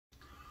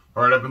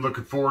All right, I've been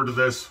looking forward to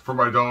this for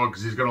my dog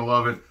because he's gonna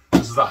love it.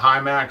 This is the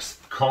HIMAX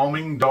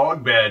calming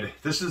dog bed.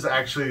 This is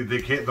actually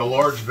the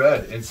large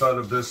bed inside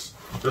of this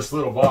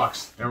little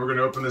box, and we're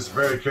gonna open this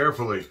very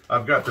carefully.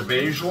 I've got the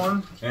beige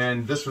one,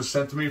 and this was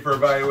sent to me for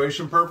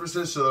evaluation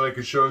purposes so that I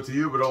could show it to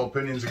you, but all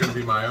opinions are gonna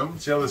be my own.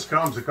 See how this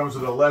comes. It comes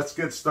with a Let's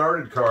Get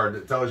Started card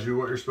that tells you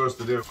what you're supposed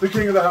to do. The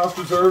king of the house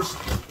deserves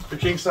the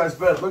king size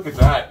bed. Look at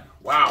that.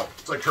 Wow,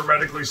 it's like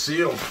hermetically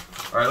sealed.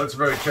 All right, let's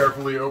very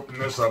carefully open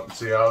this up and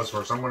see how this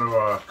works. I'm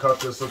gonna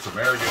cut this, let some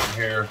air get in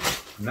here.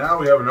 Now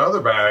we have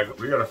another bag.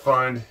 We gotta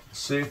find a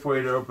safe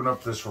way to open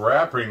up this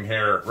wrapping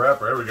here.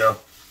 There we go.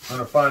 I'm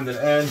gonna find an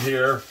end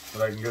here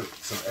that I can get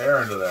some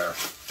air into there.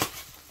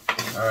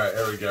 All right,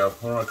 there we go.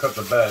 I'm gonna cut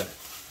the bed.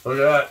 Look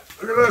at that,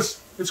 look at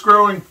this, it's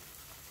growing.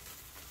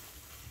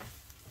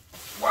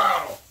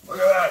 Wow, look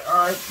at that, all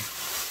right.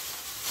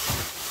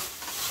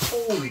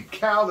 Holy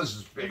cow, this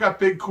is big. It got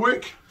big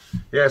quick.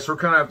 Yeah, so we're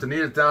kind of have to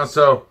knead it down,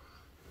 so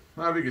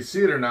I don't know if you can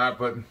see it or not,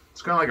 but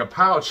it's kind of like a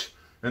pouch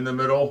in the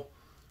middle.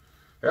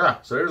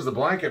 Yeah, so here's the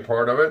blanket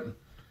part of it,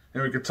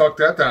 and we could tuck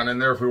that down in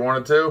there if we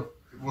wanted to.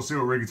 We'll see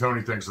what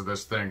Rigatoni thinks of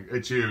this thing.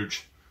 It's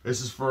huge. This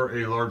is for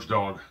a large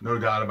dog, no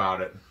doubt about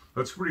it.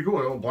 That's pretty cool.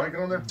 A little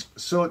blanket on there.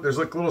 So there's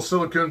like little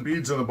silicone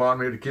beads on the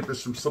bottom here to keep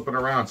this from slipping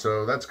around,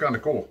 so that's kind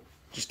of cool.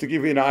 Just to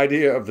give you an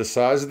idea of the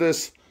size of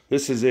this,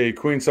 this is a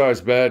queen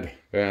size bed,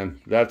 and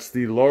that's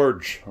the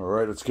large. All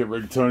right, let's get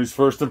Rigatoni's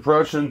first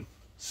impression.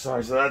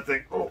 Size of that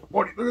thing. Oh,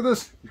 buddy, look at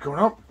this. You coming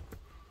up?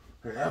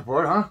 Look at that,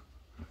 bud, huh?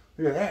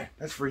 Look at that.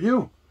 That's for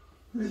you.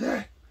 Look at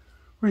that.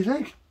 What do you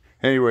think?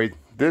 Anyway,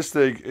 this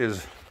thing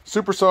is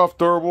super soft,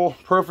 durable,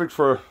 perfect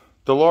for,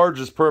 the large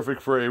is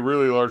perfect for a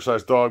really large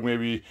size dog,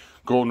 maybe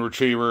golden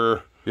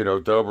retriever, you know,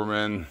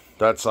 Doberman,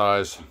 that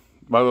size.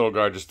 My little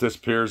guy just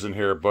disappears in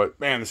here, but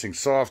man, this thing's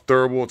soft,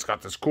 durable. It's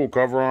got this cool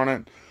cover on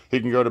it. He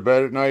can go to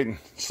bed at night and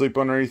sleep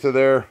underneath of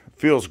there.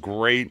 Feels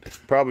great.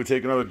 Probably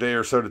take another day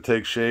or so to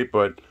take shape,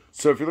 but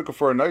so if you're looking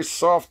for a nice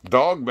soft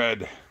dog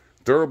bed,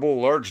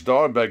 durable large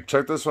dog bed,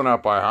 check this one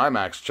out by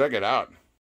HIMAX. Check it out.